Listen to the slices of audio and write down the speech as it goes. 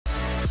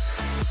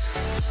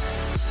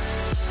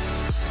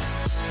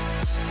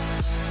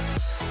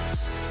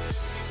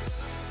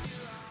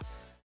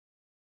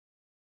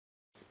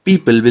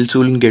People will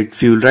soon get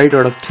fuel right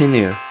out of thin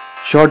air.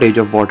 Shortage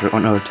of water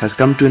on Earth has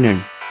come to an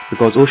end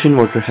because ocean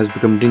water has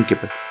become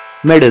drinkable.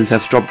 Metals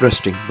have stopped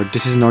rusting, but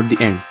this is not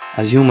the end,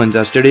 as humans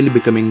are steadily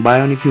becoming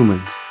bionic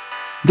humans.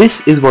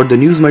 This is what the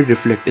news might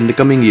reflect in the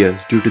coming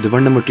years due to the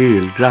wonder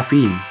material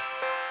graphene.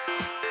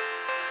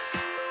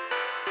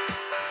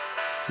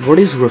 What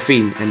is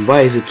graphene and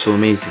why is it so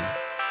amazing?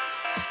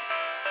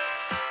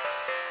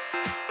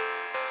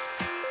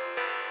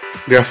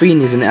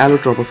 Graphene is an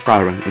allotrope of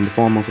carbon in the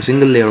form of a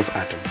single layer of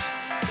atoms.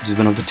 It is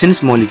one of the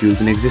thinnest molecules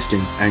in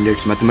existence and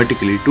it's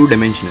mathematically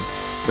two-dimensional,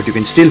 but you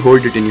can still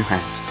hold it in your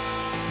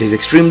hands. It is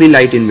extremely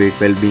light in weight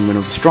while being one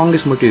of the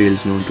strongest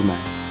materials known to man.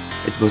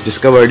 It was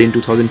discovered in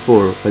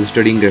 2004 while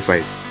studying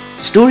graphite.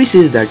 The story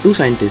says that two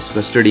scientists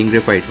were studying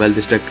graphite while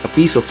they stuck a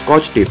piece of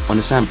scotch tape on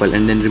a sample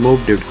and then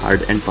removed it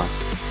hard and fast,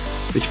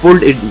 which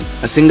pulled in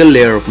a single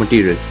layer of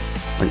material.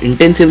 On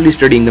intensively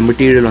studying the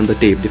material on the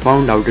tape, they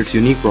found out its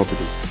unique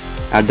properties.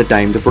 At the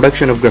time, the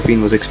production of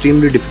graphene was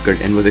extremely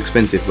difficult and was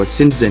expensive, but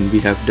since then we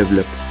have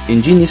developed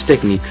ingenious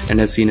techniques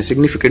and have seen a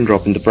significant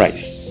drop in the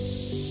price.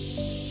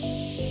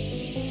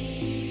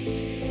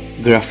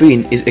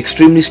 Graphene is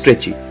extremely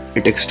stretchy.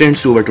 It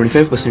extends to over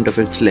 25% of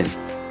its length.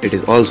 It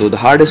is also the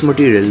hardest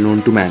material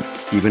known to man,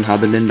 even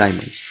harder than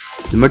diamonds.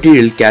 The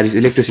material carries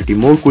electricity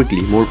more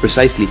quickly, more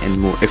precisely and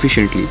more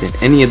efficiently than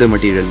any other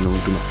material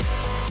known to man.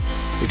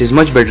 It is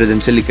much better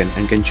than silicon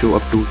and can show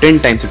up to 10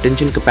 times the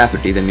tension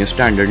capacity than your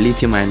standard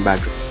lithium-ion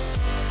batteries.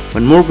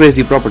 One more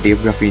crazy property of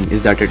graphene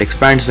is that it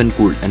expands when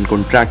cooled and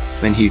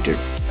contracts when heated,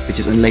 which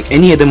is unlike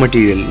any other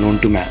material known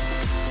to man.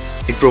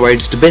 It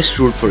provides the best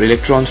route for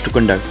electrons to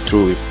conduct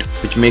through it,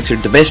 which makes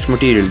it the best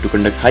material to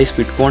conduct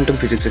high-speed quantum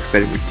physics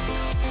experiments.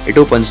 It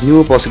opens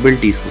newer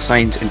possibilities for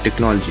science and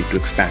technology to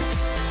expand.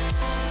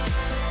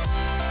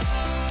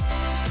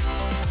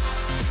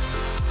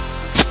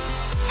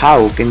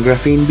 How can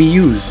graphene be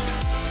used?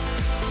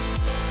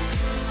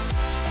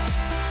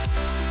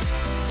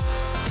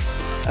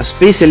 A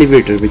space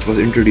elevator which was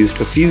introduced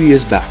a few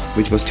years back,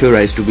 which was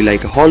theorized to be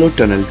like a hollow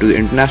tunnel to the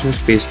International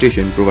Space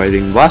Station,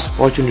 providing vast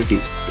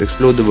opportunities to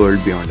explore the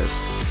world beyond us.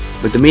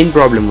 But the main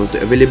problem was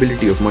the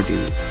availability of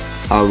material.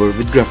 However,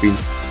 with graphene,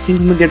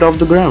 things may get off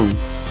the ground.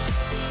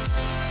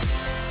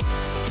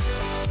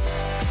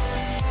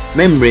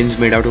 Membranes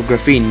made out of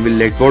graphene will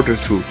let water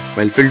through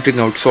while filtering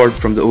out salt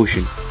from the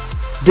ocean.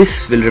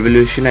 This will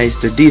revolutionize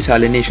the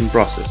desalination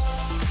process.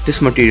 This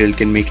material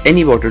can make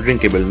any water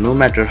drinkable no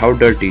matter how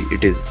dirty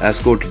it is, as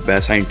quoted by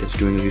a scientist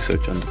doing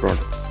research on the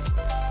product.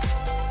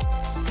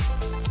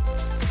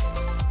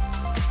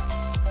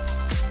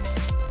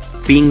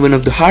 Being one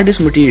of the hardest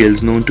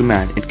materials known to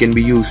man, it can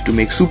be used to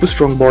make super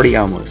strong body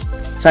armors.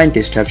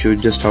 Scientists have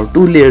showed just how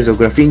 2 layers of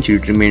graphene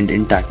sheet remained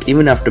intact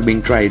even after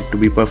being tried to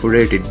be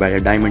perforated by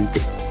a diamond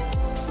tip.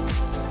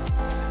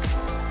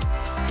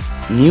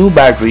 New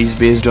batteries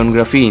based on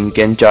graphene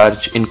can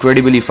charge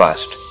incredibly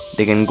fast.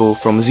 They can go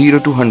from 0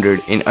 to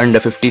 100 in under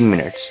 15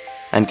 minutes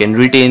and can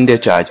retain their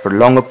charge for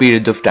longer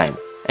periods of time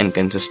and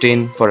can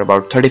sustain for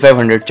about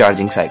 3500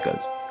 charging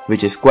cycles,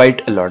 which is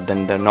quite a lot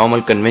than the normal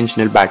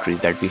conventional batteries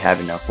that we have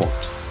in our phones.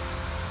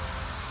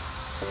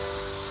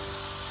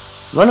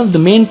 One of the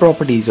main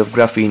properties of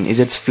graphene is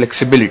its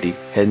flexibility,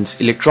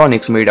 hence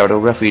electronics made out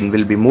of graphene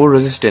will be more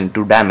resistant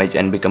to damage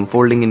and become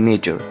folding in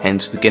nature,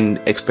 hence we can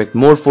expect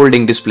more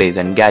folding displays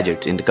and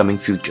gadgets in the coming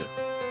future.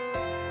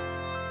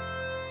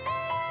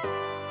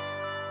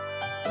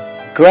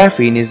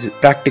 Graphene is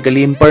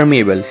practically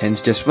impermeable,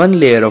 hence just one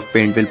layer of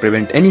paint will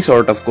prevent any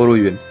sort of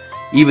corrosion.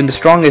 Even the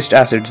strongest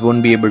acids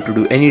won't be able to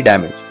do any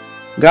damage.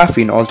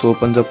 Graphene also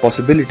opens up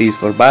possibilities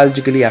for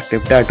biologically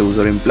active tattoos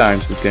or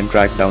implants which can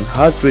track down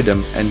heart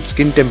rhythm and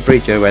skin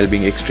temperature while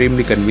being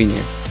extremely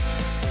convenient.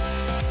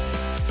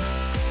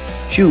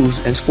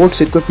 Shoes and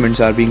sports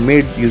equipments are being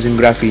made using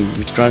graphene,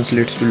 which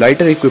translates to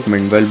lighter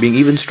equipment while being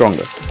even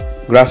stronger.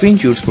 Graphene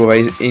shoes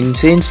provide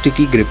insane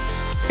sticky grip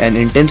and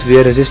intense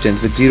wear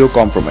resistance with zero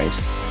compromise.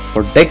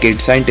 For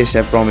decades, scientists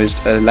have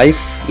promised a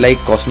lifelike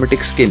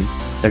cosmetic skin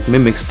that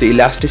mimics the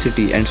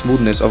elasticity and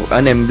smoothness of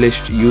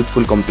unembellished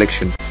youthful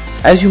complexion.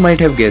 As you might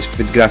have guessed,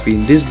 with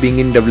graphene this being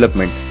in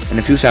development and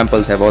a few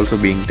samples have also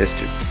been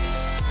tested.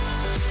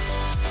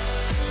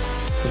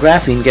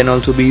 Graphene can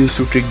also be used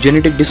to treat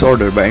genetic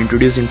disorder by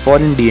introducing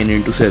foreign DNA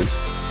into cells.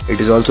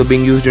 It is also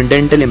being used in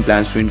dental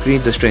implants to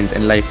increase the strength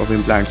and life of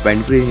implants by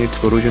increasing its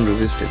corrosion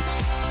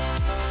resistance.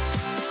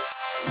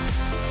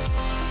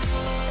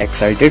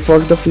 Excited for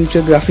the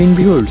future graphene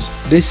beholds?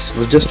 This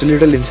was just a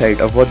little insight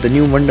of what the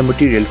new wonder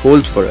material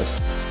holds for us.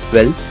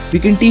 Well, we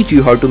can teach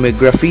you how to make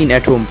graphene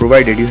at home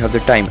provided you have the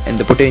time and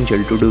the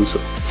potential to do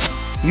so.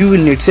 You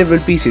will need several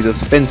pieces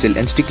of pencil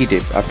and sticky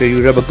tape. After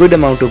you rub a good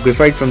amount of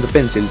graphite from the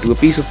pencil to a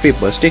piece of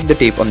paper, stick the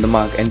tape on the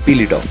mark and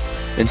peel it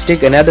off. Then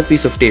stick another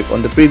piece of tape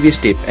on the previous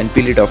tape and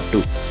peel it off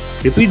too.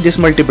 Repeat this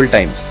multiple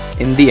times.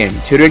 In the end,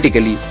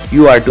 theoretically,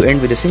 you are to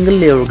end with a single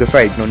layer of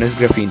graphite known as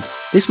graphene.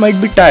 This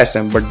might be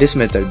tiresome, but this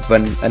method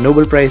won a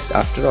Nobel Prize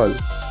after all.